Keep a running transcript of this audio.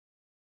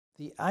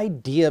The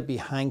idea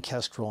behind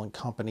Kestrel and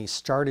Company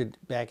started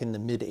back in the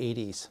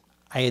mid-'80s.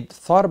 I had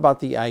thought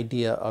about the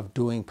idea of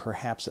doing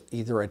perhaps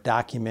either a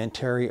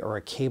documentary or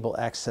a cable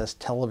access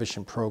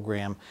television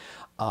program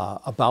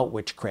about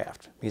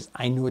witchcraft, because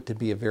I knew it to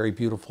be a very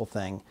beautiful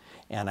thing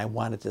and I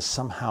wanted to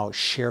somehow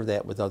share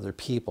that with other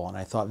people, and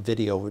I thought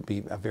video would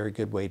be a very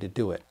good way to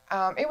do it.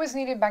 It was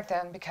needed back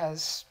then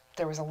because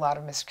there was a lot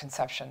of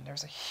misconception. There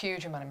was a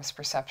huge amount of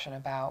misperception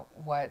about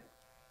what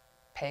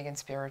pagan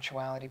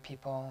spirituality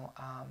people,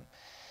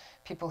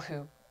 people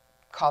who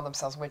call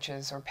themselves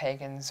witches or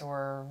pagans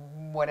or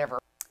whatever.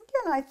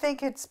 Again, I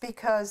think it's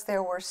because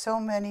there were so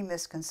many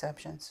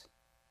misconceptions.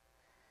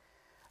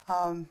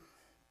 And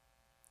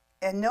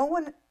no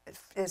one,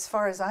 as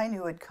far as I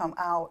knew, had come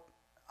out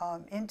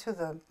into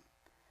the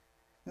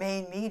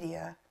main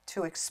media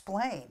to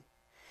explain.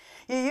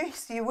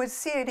 You would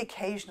see an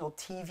occasional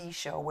TV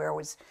show where it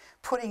was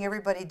putting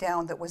everybody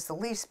down that was the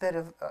least bit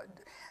of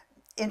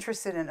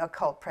interested in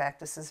occult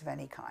practices of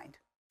any kind.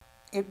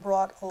 It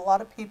brought a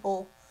lot of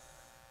people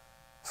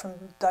from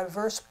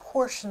diverse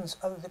portions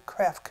of the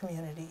craft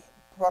community,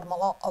 brought them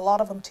a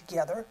lot of them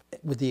together.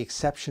 With the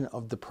exception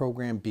of the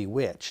program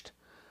Bewitched,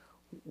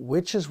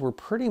 witches were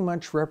pretty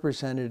much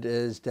represented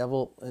as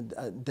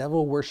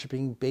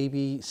devil-worshipping,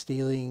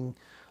 baby-stealing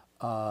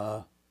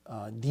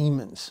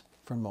demons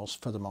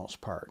for the most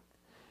part.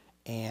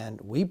 And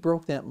we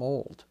broke that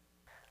mold.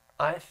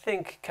 I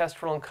think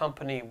Kestrel and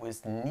Company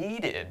was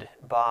needed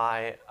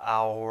by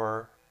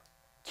our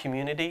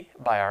community,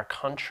 by our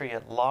country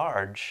at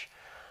large,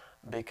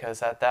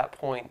 because at that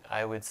point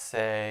I would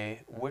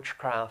say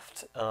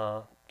witchcraft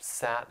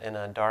sat in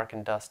a dark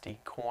and dusty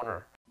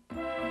corner.